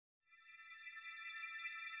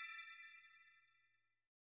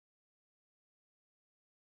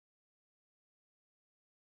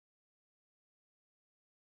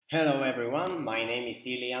Hello everyone, my name is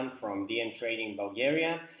Ilian from DM Trading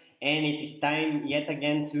Bulgaria, and it is time yet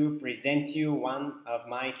again to present you one of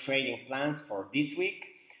my trading plans for this week.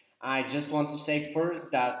 I just want to say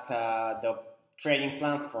first that the trading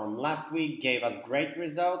plan from last week gave us great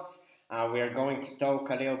results. We are going to talk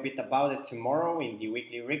a little bit about it tomorrow in the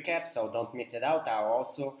weekly recap, so don't miss it out. I'll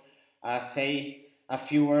also say a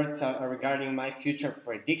few words regarding my future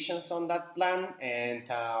predictions on that plan and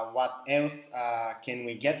what else can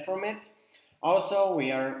we get from it. Also, we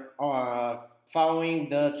are following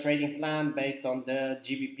the trading plan based on the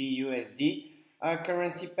GBP USD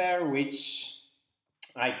currency pair, which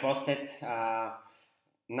I posted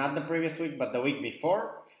not the previous week but the week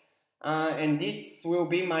before. And this will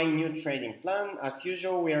be my new trading plan. As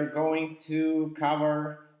usual, we are going to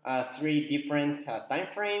cover three different time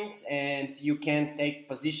frames, and you can take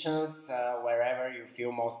positions wherever you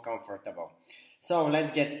feel most comfortable. So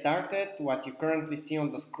let's get started. What you currently see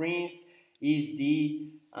on the screens is the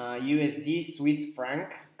USD Swiss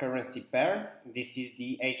franc currency pair. This is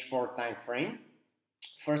the H4 time frame.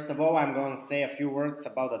 First of all, I'm going to say a few words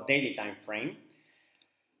about the daily time frame.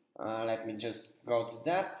 Let me just go to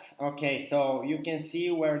that. Okay, so you can see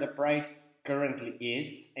where the price currently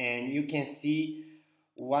is, and you can see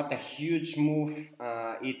what a huge move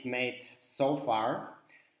it made so far.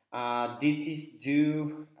 This is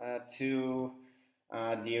due to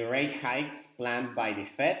the rate hikes planned by the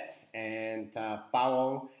Fed and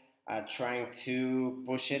Powell trying to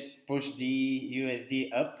push the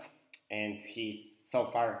USD up, and he's so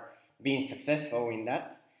far been successful in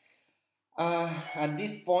that. At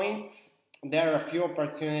this point, there are a few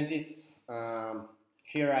opportunities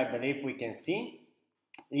here I believe we can see.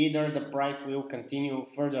 Either the price will continue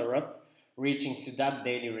further up, reaching to that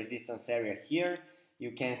daily resistance area here.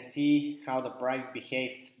 You can see how the price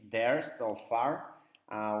behaved there so far.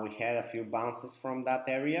 We had a few bounces from that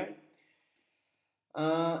area.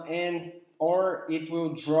 Or it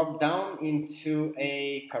will drop down into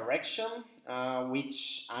a correction,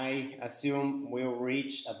 which I assume will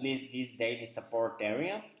reach at least this daily support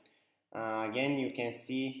area. Again, you can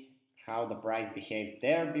see how the price behaved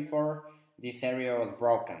there before this area was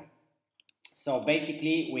broken. So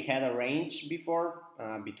basically we had a range before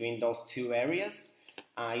between those two areas.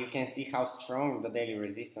 You can see how strong the daily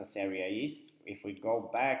resistance area is. If we go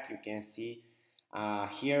back, you can see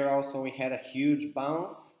here also we had a huge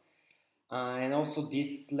bounce, and also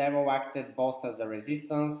this level acted both as a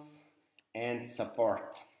resistance and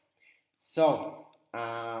support. So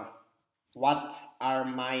what are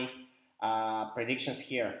my predictions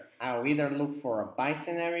here? I'll either look for a buy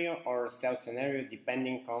scenario or a sell scenario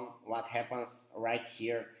depending on what happens right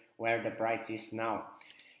here where the price is now.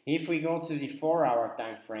 If we go to the 4-hour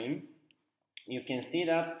time frame, you can see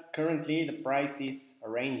that currently the price is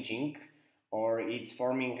ranging, or it's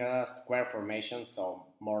forming a square formation, so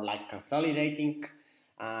more like consolidating.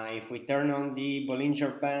 If we turn on the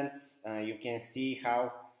Bollinger Bands, you can see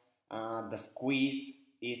how the squeeze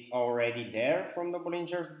is already there from the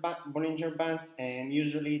Bollinger Bands, and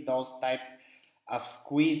usually those type of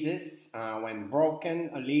squeezes, when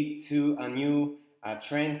broken, lead to a new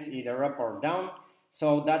trend, either up or down.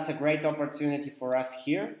 So that's a great opportunity for us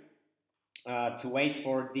here to wait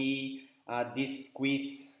for this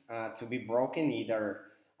squeeze to be broken, either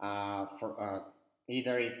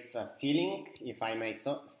it's a ceiling, if I may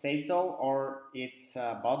say so, or it's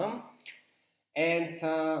a bottom, and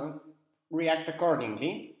react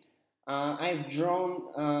accordingly. I've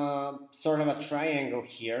drawn sort of a triangle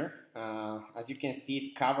here. As you can see,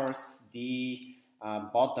 it covers the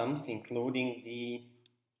bottoms, including the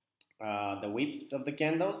whips of the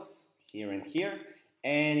candles here and here,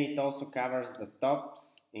 and it also covers the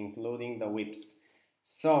tops, including the whips.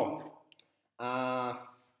 So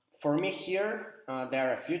for me here,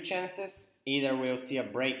 there are a few chances. Either we'll see a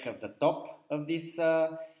break of the top of this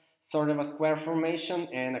sort of a square formation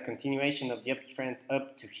and a continuation of the uptrend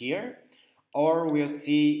up to here, or we'll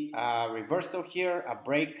see a reversal here, a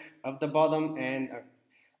break of the bottom, and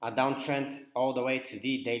a downtrend all the way to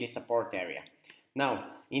the daily support area. Now,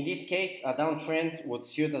 in this case, a downtrend would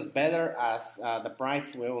suit us better, as the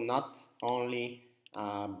price will not only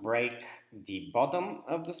break the bottom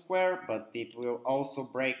of the square, but it will also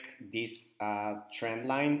break this trend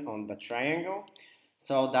line on the triangle.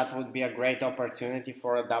 So that would be a great opportunity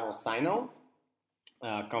for a double signal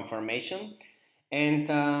confirmation. And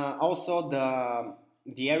also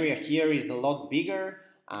the area here is a lot bigger.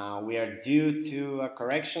 We are due to a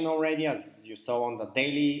correction already, as you saw on the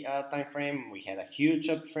daily time frame. We had a huge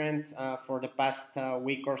uptrend for the past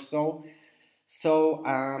week or so. So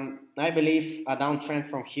I believe a downtrend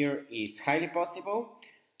from here is highly possible.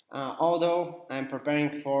 Although I'm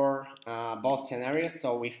preparing for both scenarios,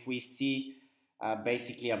 so if we see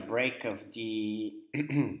basically a break of the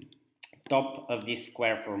top of this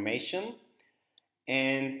square formation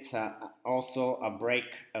and also a break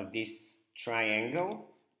of this triangle,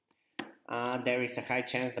 there is a high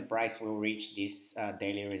chance the price will reach this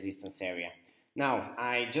daily resistance area. Now,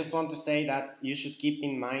 I just want to say that you should keep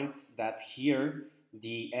in mind that here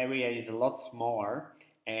the area is a lot smaller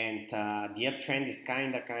and the uptrend is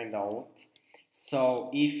kind of old. So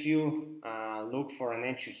if you look for an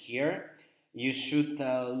entry here, you should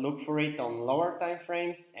look for it on lower time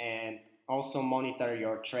frames and also monitor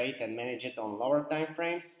your trade and manage it on lower time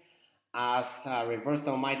frames, as a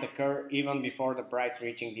reversal might occur even before the price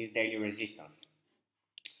reaching this daily resistance.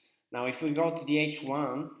 Now if we go to the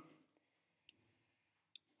H1,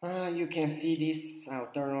 you can see this. I'll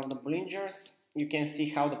turn on the Bollingers. You can see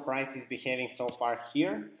how the price is behaving so far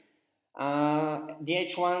here. The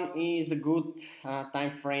H1 is a good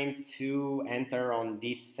time frame to enter on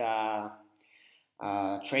this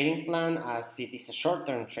trading plan, as it is a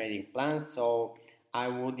short-term trading plan, so I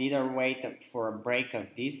would either wait for a break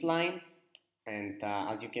of this line, and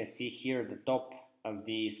as you can see here, the top of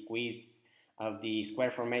the squeeze of the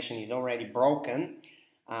square formation is already broken.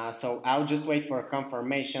 So I'll just wait for a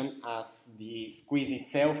confirmation, as the squeeze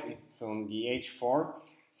itself is on the H4,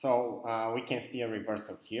 so we can see a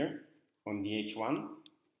reversal here on the H1.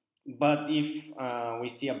 But if we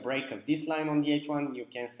see a break of this line on the H1, you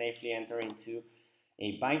can safely enter into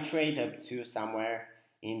a buy trade up to somewhere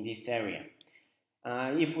in this area.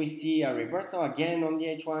 If we see a reversal again on the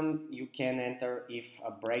H1, you can enter if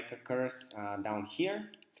a break occurs down here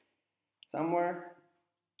somewhere.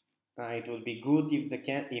 It would be good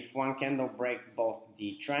if one candle breaks both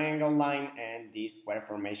the triangle line and the square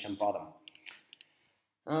formation bottom.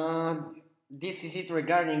 This is it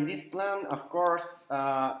regarding this plan. Of course,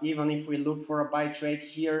 even if we look for a buy trade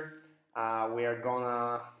here, we are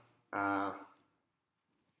gonna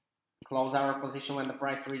close our position when the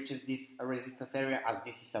price reaches this resistance area, as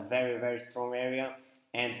this is a very strong area,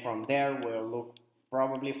 and from there we'll look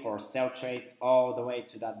probably for sell trades all the way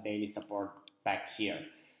to that daily support back here.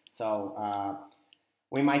 So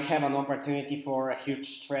we might have an opportunity for a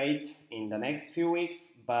huge trade in the next few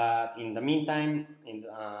weeks, but in the meantime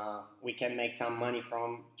we can make some money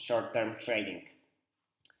from short-term trading.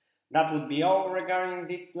 That would be all regarding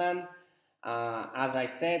this plan. As I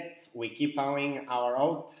said, we keep following our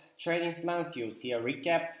old trading plans. You'll see a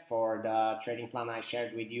recap for the trading plan I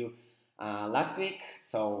shared with you last week,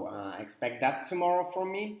 so expect that tomorrow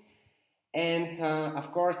from me. And of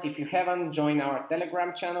course, if you haven't joined our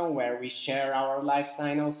Telegram channel where we share our live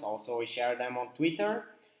signals, also we share them on Twitter,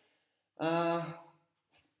 and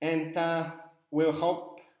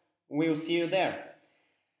we'll see you there.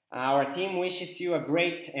 Our team wishes you a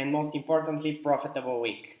great and most importantly profitable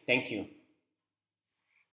week. Thank you.